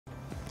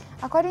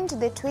According to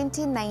the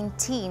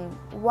 2019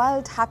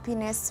 World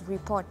Happiness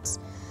Report,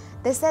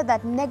 they said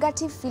that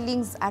negative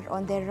feelings are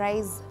on the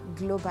rise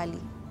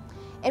globally.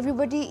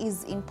 Everybody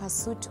is in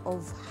pursuit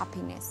of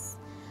happiness.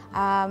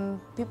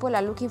 People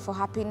are looking for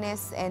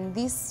happiness, and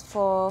this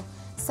for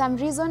some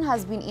reason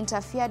has been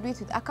interfered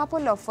with a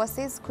couple of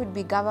forces. Could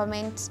be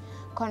government,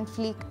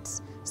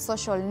 conflict,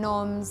 social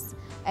norms,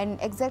 and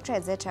etc.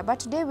 etc. But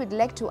today we'd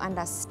like to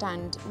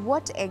understand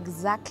what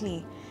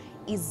exactly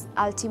is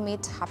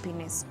ultimate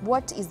happiness.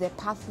 What is the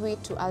pathway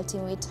to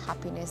ultimate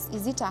happiness?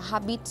 Is it a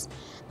habit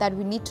that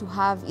we need to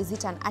have? Is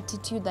it an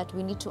attitude that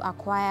we need to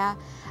acquire?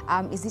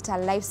 Is it a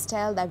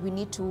lifestyle that we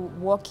need to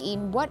walk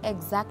in? What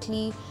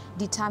exactly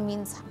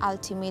determines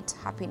ultimate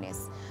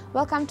happiness?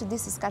 Welcome to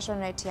this discussion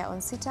right here on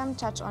CITAM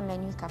Church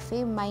Online Youth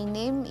Cafe. My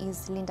name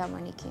is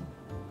Mwaniki.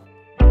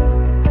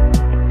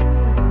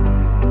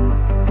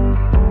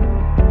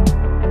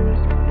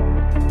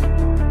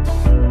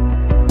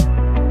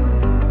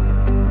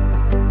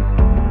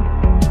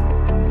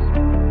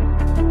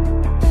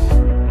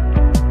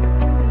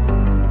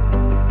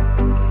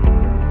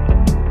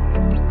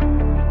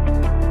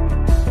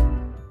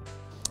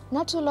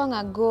 Not too long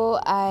ago,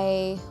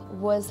 I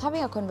was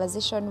having a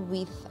conversation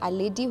with a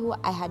lady who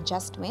I had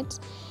just met,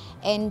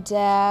 and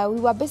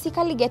we were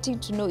basically getting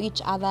to know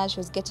each other. She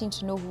was getting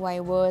to know who I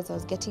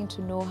was getting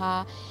to know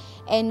her,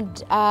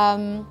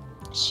 and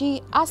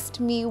she asked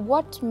me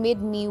what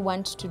made me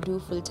want to do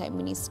full-time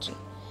ministry.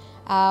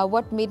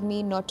 What made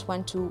me not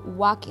want to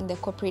work in the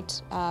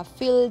corporate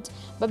field,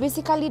 but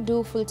basically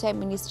do full-time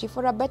ministry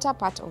for a better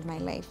part of my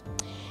life.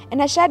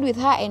 And I shared with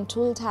her and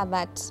told her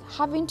that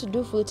having to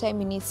do full-time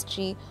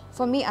ministry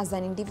for me as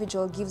an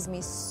individual gives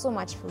me so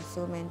much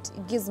fulfillment.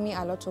 It gives me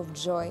a lot of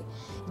joy.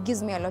 It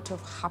gives me a lot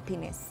of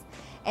happiness.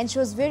 And she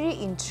was very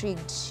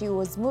intrigued. She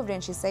was moved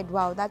and she said,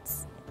 wow,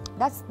 that's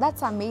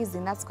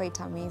amazing. That's quite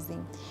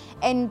amazing.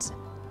 And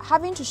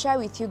having to share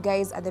with you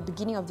guys at the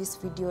beginning of this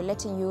video,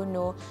 letting you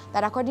know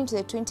that according to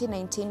the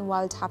 2019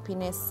 World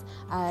Happiness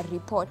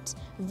Report,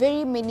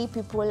 very many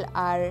people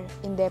are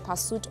in their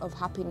pursuit of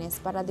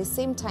happiness, but at the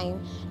same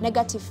time,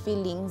 negative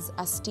feelings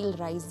are still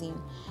rising.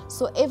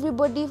 So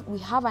everybody, we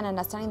have an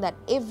understanding that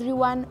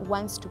everyone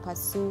wants to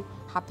pursue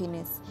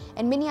happiness.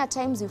 And many a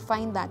times you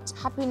find that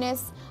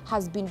happiness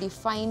has been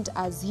defined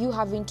as you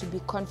having to be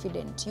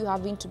confident, you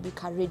having to be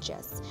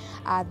courageous.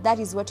 That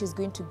is what is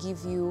going to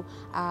give you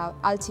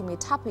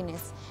ultimate happiness.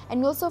 And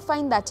you also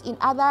find that in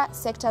other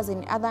sectors,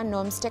 in other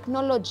norms,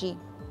 technology,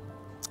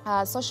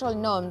 social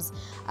norms,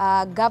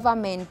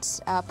 government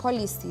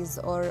policies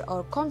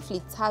or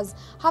conflicts has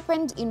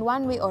happened in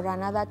one way or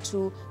another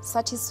to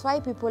satisfy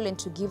people and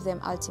to give them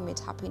ultimate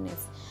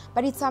happiness.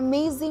 But it's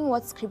amazing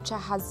what Scripture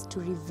has to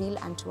reveal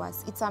unto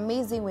us. It's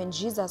amazing when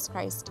Jesus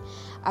Christ,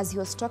 as he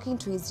was talking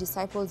to his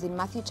disciples in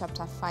Matthew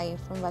chapter 5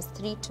 from verse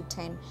 3 to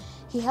 10,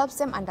 he helps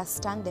them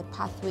understand the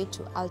pathway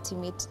to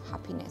ultimate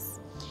happiness.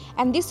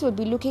 And this we'll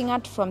be looking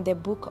at from the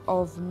book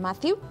of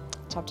Matthew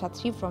chapter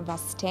 3 from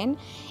verse 10.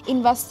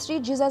 In verse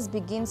 3, Jesus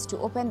begins to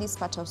open this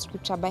part of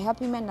scripture by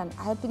helping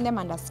them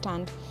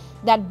understand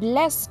that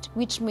blessed,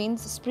 which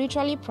means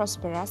spiritually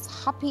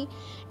prosperous, happy,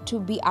 to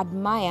be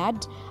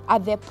admired, are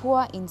the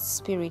poor in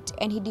spirit.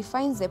 And he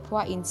defines the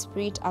poor in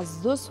spirit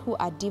as those who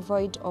are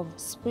devoid of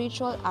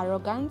spiritual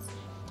arrogance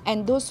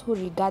and those who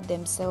regard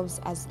themselves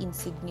as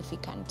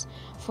insignificant.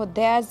 For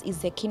theirs is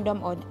the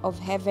kingdom of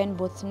heaven,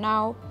 both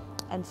now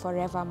and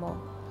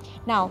forevermore.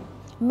 Now,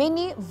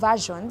 many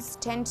versions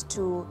tend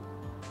to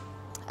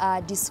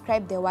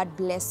describe the word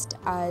blessed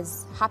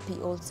as happy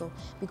also,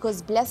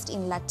 because blessed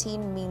in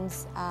Latin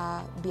means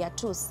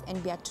beatus,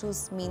 and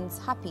beatus means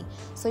happy.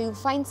 So you'll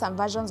find some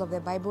versions of the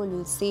Bible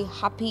will say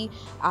happy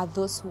are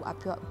those who are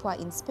poor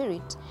in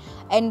spirit.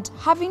 And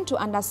having to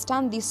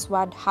understand this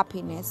word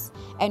happiness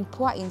and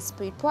poor in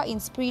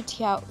spirit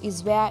here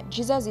is where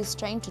Jesus is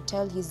trying to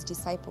tell his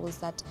disciples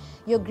that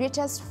your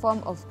greatest form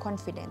of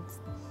confidence,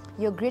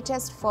 your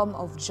greatest form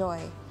of joy,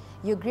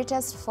 your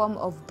greatest form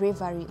of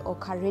bravery or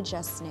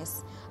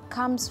courageousness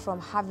comes from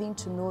having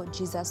to know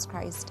Jesus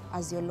Christ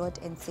as your Lord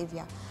and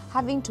Savior.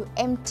 Having to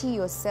empty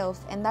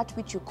yourself and that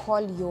which you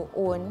call your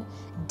own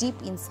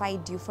deep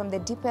inside you, from the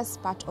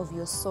deepest part of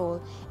your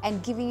soul,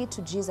 and giving it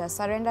to Jesus,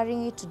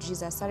 surrendering it to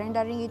Jesus,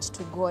 surrendering it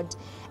to God,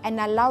 and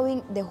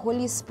allowing the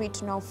Holy Spirit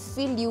to now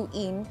fill you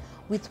in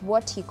with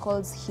what he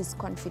calls his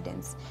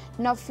confidence.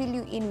 Now fill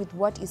you in with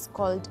what is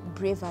called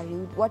bravery,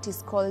 with what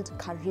is called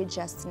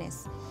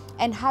courageousness.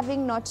 And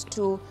having not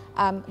to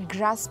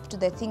grasp to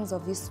the things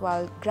of this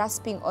world,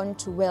 grasping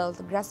onto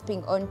wealth,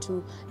 grasping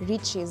onto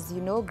riches,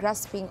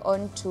 grasping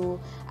onto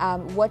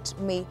what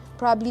may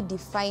probably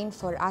define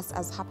for us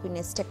as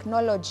happiness,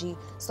 technology,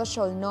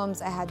 social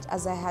norms,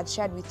 as I had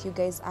shared with you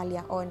guys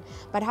earlier on.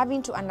 But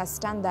having to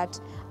understand that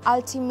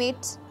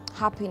ultimate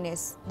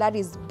happiness, that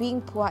is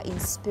being poor in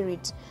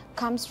spirit,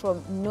 comes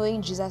from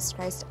knowing Jesus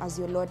Christ as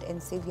your Lord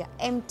and Savior,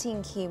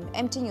 emptying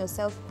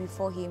yourself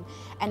before him,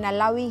 and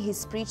allowing his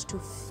Spirit to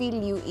fill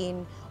you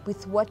in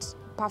with what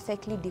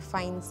perfectly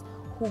defines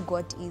who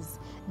God is.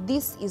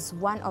 This is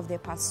one of the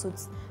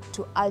pursuits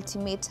to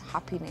ultimate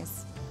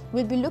happiness.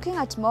 We'll be looking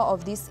at more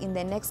of this in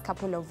the next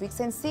couple of weeks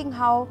and seeing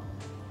how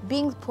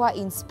being poor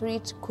in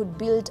spirit could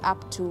build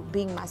up to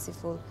being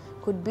merciful,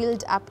 could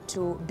build up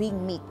to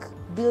being meek,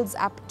 builds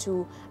up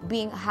to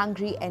being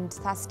hungry and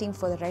thirsting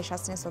for the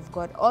righteousness of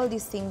God. All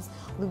these things,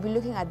 we'll be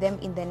looking at them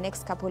in the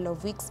next couple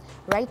of weeks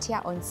right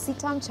here on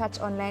CITAM Church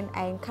Online.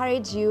 I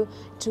encourage you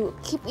to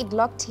keep it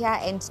locked here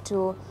and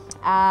to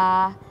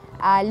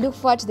look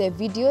forward to the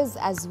videos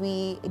as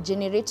we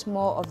generate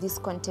more of this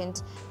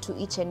content to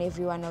each and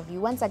every one of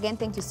you. Once again,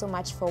 thank you so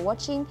much for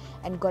watching,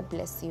 and God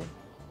bless you.